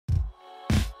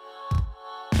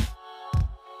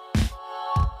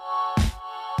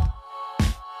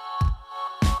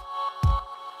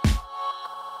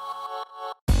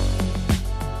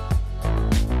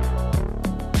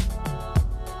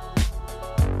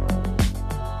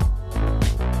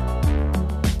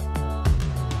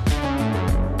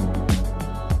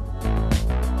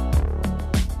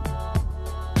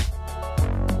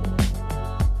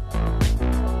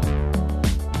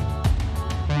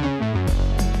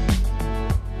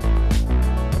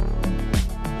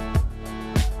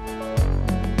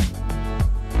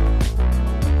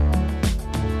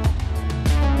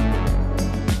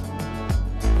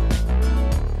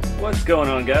going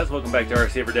on, guys? Welcome back to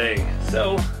RC4wd.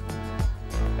 So,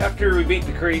 after we beat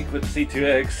the creek with the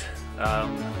C2x, I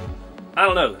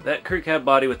don't know, that crew cab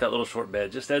body with that little short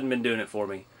bed just hasn't been doing it for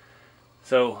me.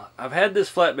 So, I've had this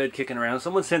flatbed kicking around.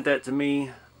 Someone sent that to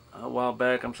me a while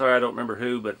back. I'm sorry, I don't remember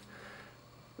who, but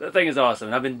that thing is awesome.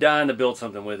 And I've been dying to build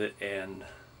something with it, and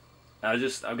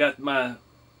I've got my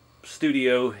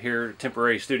studio here,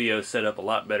 temporary studio, set up a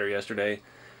lot better yesterday,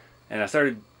 and I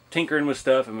started tinkering with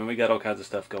stuff. I mean, we got all kinds of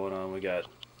stuff going on. We got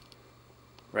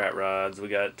rat rods, we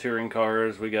got touring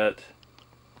cars, we got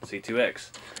C2x.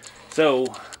 So,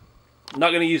 I'm not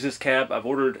going to use this cab. I've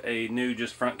ordered a new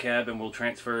just front cab, and we'll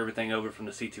transfer everything over from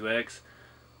the C2x.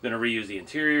 I'm going to reuse the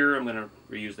interior. I'm going to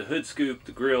reuse the hood scoop,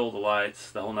 the grill, the lights,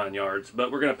 the whole 9 yards.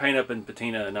 But we're going to paint up and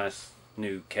patina a nice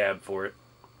new cab for it.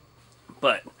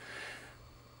 But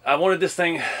I wanted this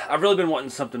thing. I've really been wanting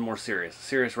something more serious, a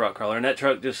serious rock crawler, and that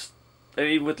truck just,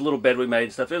 even with the little bed we made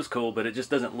and stuff, it was cool, but it just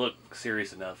doesn't look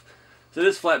serious enough. So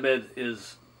this flatbed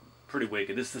is pretty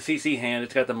wicked. This is the CChand.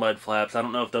 It's got the mud flaps. I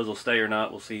don't know if those will stay or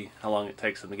not. We'll see how long it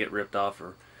takes them to get ripped off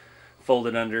or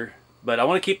folded under. But I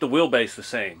want to keep the wheelbase the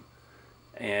same.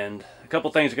 And a couple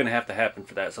things are going to have to happen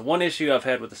for that. So one issue I've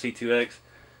had with the C2x,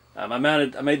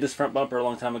 I made this front bumper a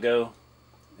long time ago,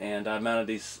 and I mounted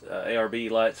these ARB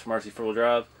lights from RC4wd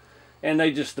Drive, and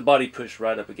the body pushed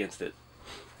right up against it.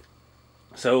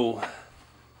 So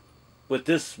with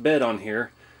this bed on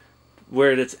here,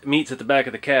 where it meets at the back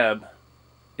of the cab,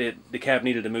 the cab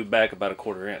needed to move back about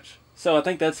 1/4 inch. So I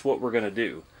think that's what we're going to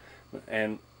do.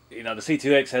 And you know, the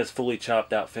C2x has fully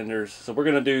chopped out fenders, so we're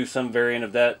going to do some variant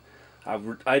of that. I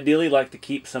would ideally like to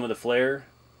keep some of the flare,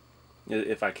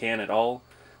 if I can at all.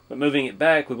 But moving it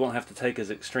back, we won't have to take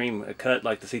as extreme a cut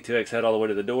like the C2x had all the way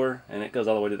to the door, and it goes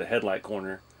all the way to the headlight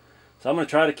corner. So I'm going to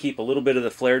try to keep a little bit of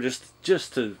the flare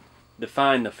just to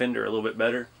define the fender a little bit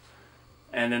better.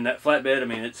 And then that flatbed, I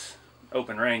mean, it's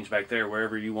open range back there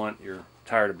wherever you want your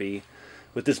tire to be.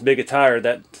 With this big a tire,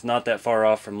 that's not that far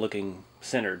off from looking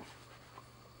centered.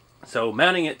 So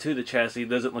mounting it to the chassis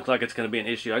doesn't look like it's going to be an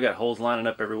issue. I got holes lining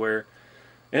up everywhere.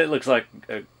 It looks like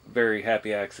a very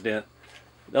happy accident.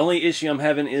 The only issue I'm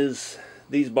having is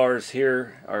these bars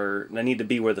here they need to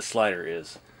be where the slider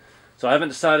is. So I haven't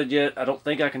decided yet. I don't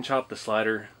think I can chop the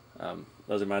slider.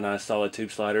 Those are my nice solid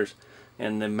tube sliders.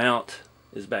 And the mount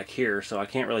is back here, so I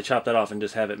can't really chop that off and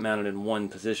just have it mounted in one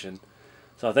position.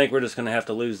 So I think we're just going to have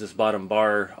to lose this bottom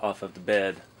bar off of the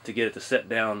bed to get it to set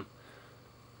down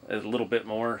a little bit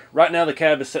more. Right now the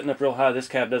cab is sitting up real high. This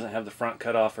cab doesn't have the front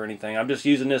cut off or anything. I'm just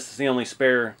using this as the only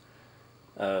spare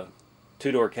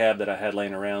two-door cab that I had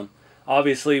laying around.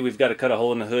 Obviously we've got to cut a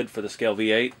hole in the hood for the scale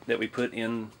V8 that we put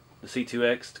in the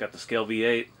C2x. It's got the scale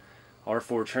V8,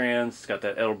 R4 trans, it's got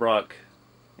that Edelbrock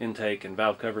intake and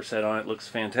valve cover set on it. Looks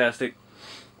fantastic.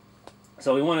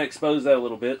 So we want to expose that a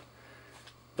little bit,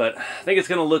 but I think it's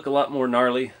going to look a lot more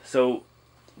gnarly. So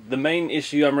the main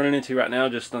issue I'm running into right now,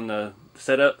 just on the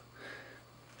setup,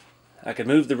 I could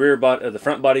move the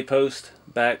front body post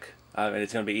back. And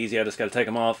it's going to be easy. I just got to take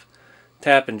them off,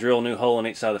 tap and drill a new hole in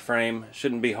each side of the frame.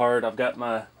 Shouldn't be hard. I've got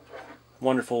my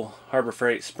wonderful Harbor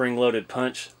Freight spring-loaded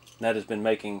punch. That has been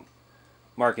making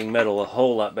marking metal a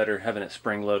whole lot better, having it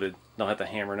spring-loaded. Don't have to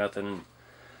hammer nothing.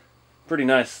 Pretty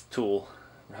nice tool.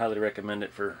 I highly recommend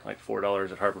it for like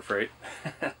 $4 at Harbor Freight.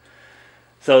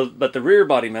 So, but the rear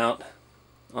body mount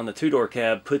on the two-door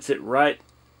cab puts it right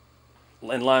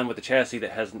in line with the chassis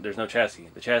there's no chassis.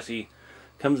 The chassis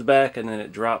comes back and then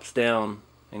it drops down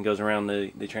and goes around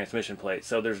the transmission plate.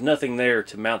 So there's nothing there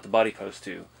to mount the body post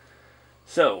to.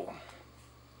 So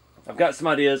I've got some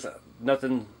ideas.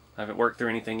 Nothing, I haven't worked through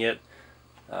anything yet.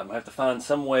 I have to find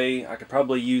some way. I could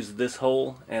probably use this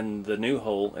hole and the new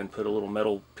hole and put a little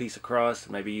metal piece across,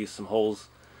 and maybe use some holes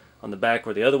on the back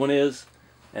where the other one is,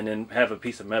 and then have a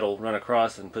piece of metal run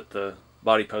across and put the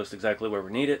body post exactly where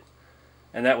we need it.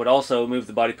 And that would also move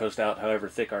the body post out however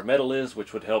thick our metal is,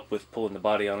 which would help with pulling the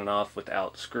body on and off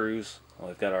without screws. Well,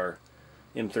 we've got our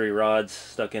M3 rods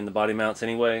stuck in the body mounts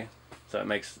anyway, so it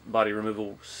makes body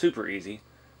removal super easy.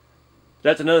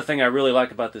 That's another thing I really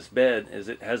like about this bed, is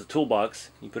it has a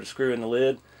toolbox. You put a screw in the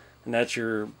lid, and that's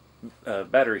your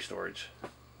battery storage.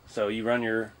 So you run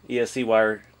your ESC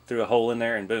wire through a hole in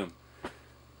there, and boom,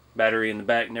 battery in the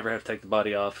back. Never have to take the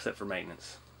body off except for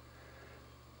maintenance.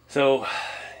 So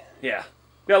yeah,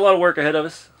 got a lot of work ahead of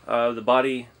us. The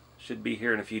body should be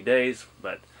here in a few days,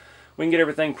 but we can get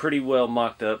everything pretty well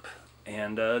mocked up.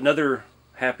 And another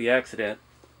happy accident.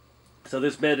 So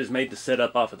this bed is made to set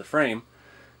up off of the frame,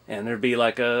 and there'd be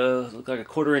like a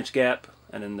 1/4 inch gap,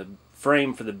 and then the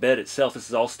frame for the bed itself, this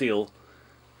is all steel,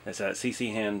 it's that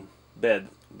CChand bed,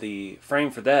 the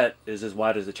frame for that is as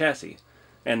wide as the chassis,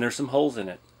 and there's some holes in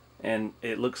it. and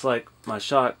it looks like my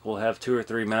shock will have 2 or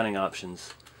 3 mounting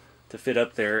options to fit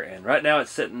up there. And right now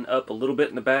it's sitting up a little bit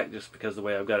in the back just because of the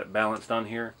way I've got it balanced on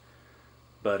here.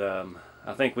 But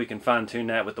I think we can fine tune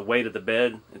that with the weight of the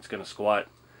bed. It's going to squat.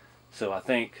 So I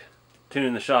think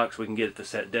tuning the shocks, we can get it to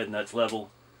set dead nuts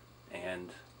level and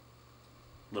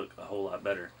look a whole lot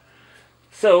better.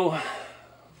 So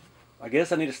I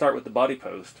guess I need to start with the body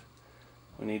post.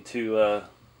 We need to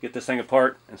get this thing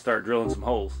apart and start drilling some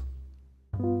holes.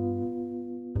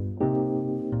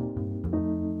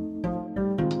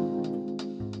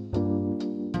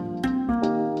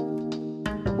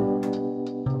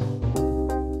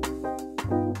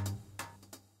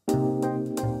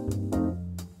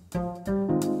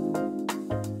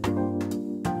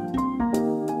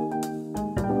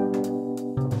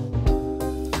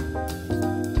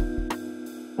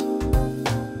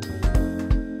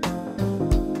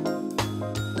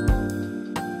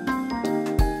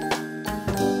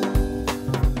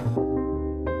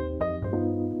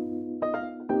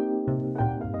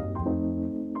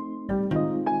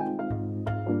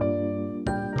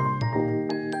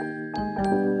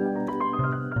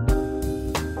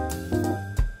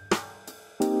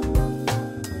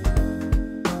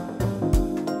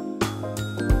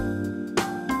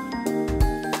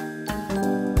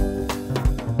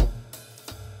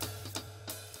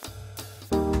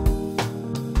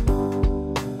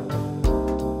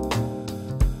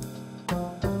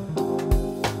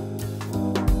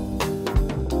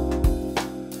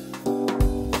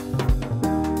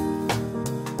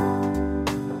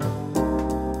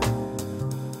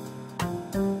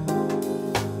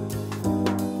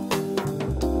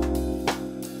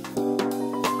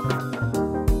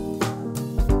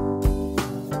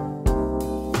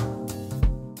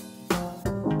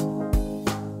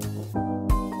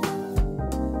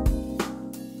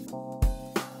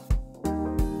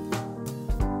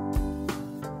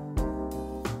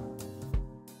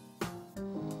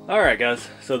 Alright guys,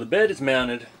 so the bed is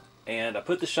mounted and I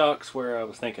put the shocks where I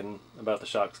was thinking about the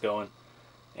shocks going,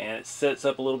 and it sets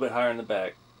up a little bit higher in the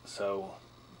back. So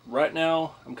right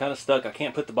now I'm kind of stuck. I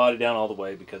can't put the body down all the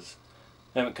way because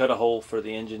I haven't cut a hole for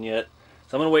the engine yet.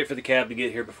 So I'm going to wait for the cab to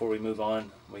get here before we move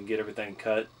on. We can get everything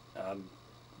cut.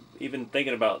 Even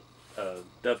thinking about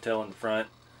dovetailing the front,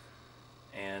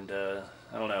 and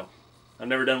I don't know. I've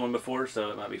never done one before,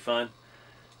 so it might be fun.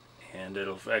 And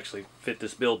it'll actually fit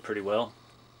this build pretty well.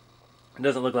 It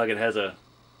doesn't look like it has a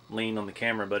lean on the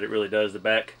camera, but it really does. The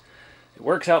back, it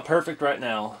works out perfect right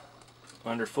now.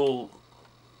 Under full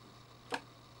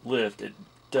lift, it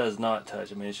does not touch.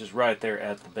 I mean, it's just right there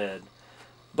at the bed.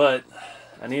 But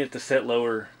I need it to set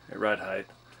lower at right height.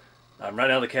 Right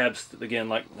now the cab's, again,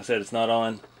 like I said, it's not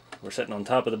on. We're sitting on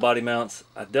top of the body mounts.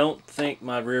 I don't think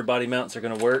my rear body mounts are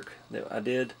going to work.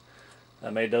 I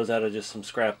made those out of just some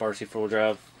scrap RC4wd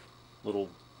drive, little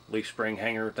leaf spring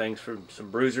hanger things from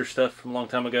some bruiser stuff from a long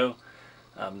time ago.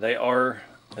 They are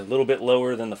a little bit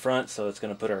lower than the front, so it's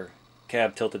going to put our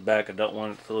cab tilted back. I don't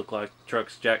want it to look like the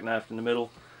truck's jackknifed in the middle.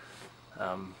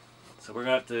 So we're going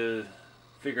to have to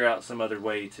figure out some other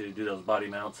way to do those body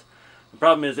mounts. The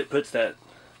problem is it puts that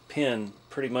pin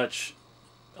pretty much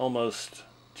almost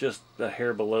just a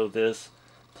hair below this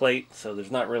plate, so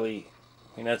there's not really,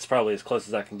 I mean, that's probably as close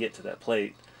as I can get to that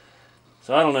plate.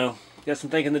 So I don't know. Got some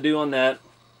thinking to do on that.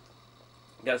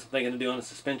 Got some thinking to do on the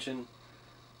suspension,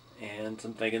 and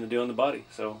some thinking to do on the body.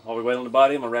 So while we wait on the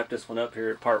body, I'm going to wrap this one up here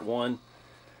at part 1.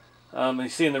 You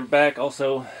see in the back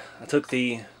also, I took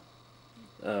the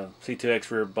C2X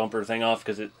rear bumper thing off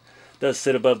because it does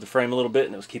sit above the frame a little bit,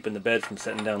 and it was keeping the bed from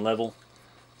setting down level.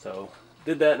 So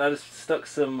did that, and I just stuck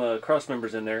some cross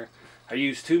members in there. I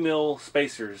used 2mm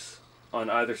spacers on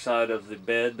either side of the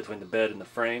bed, between the bed and the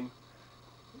frame,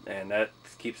 and that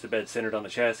keeps the bed centered on the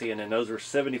chassis. And then those were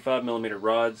 75mm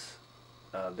rods.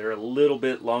 They're a little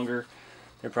bit longer.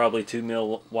 They're probably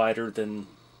 2mm wider than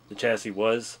the chassis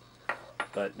was,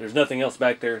 but there's nothing else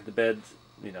back there. The bed,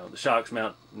 you know, the shocks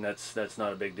mount, and that's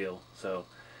not a big deal. So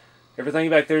everything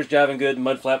back there is jiving good.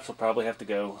 Mud flaps will probably have to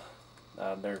go.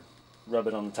 They're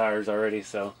rubbing on the tires already,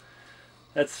 so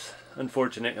that's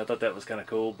unfortunate. I thought that was kind of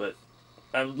cool, but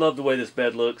I love the way this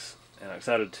bed looks, and I'm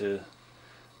excited to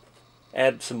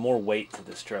add some more weight to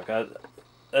this truck.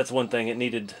 That's one thing, it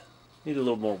needed a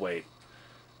little more weight.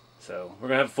 So we're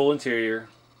gonna have a full interior,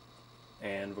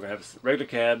 and we're gonna have a regular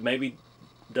cab, maybe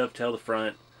dovetail the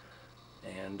front,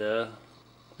 and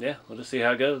yeah, we'll just see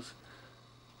how it goes.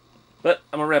 But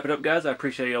I'm gonna wrap it up, guys. I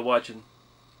appreciate y'all watching.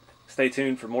 Stay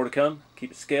tuned for more to come.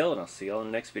 Keep it scale, and I'll see y'all in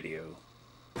the next video.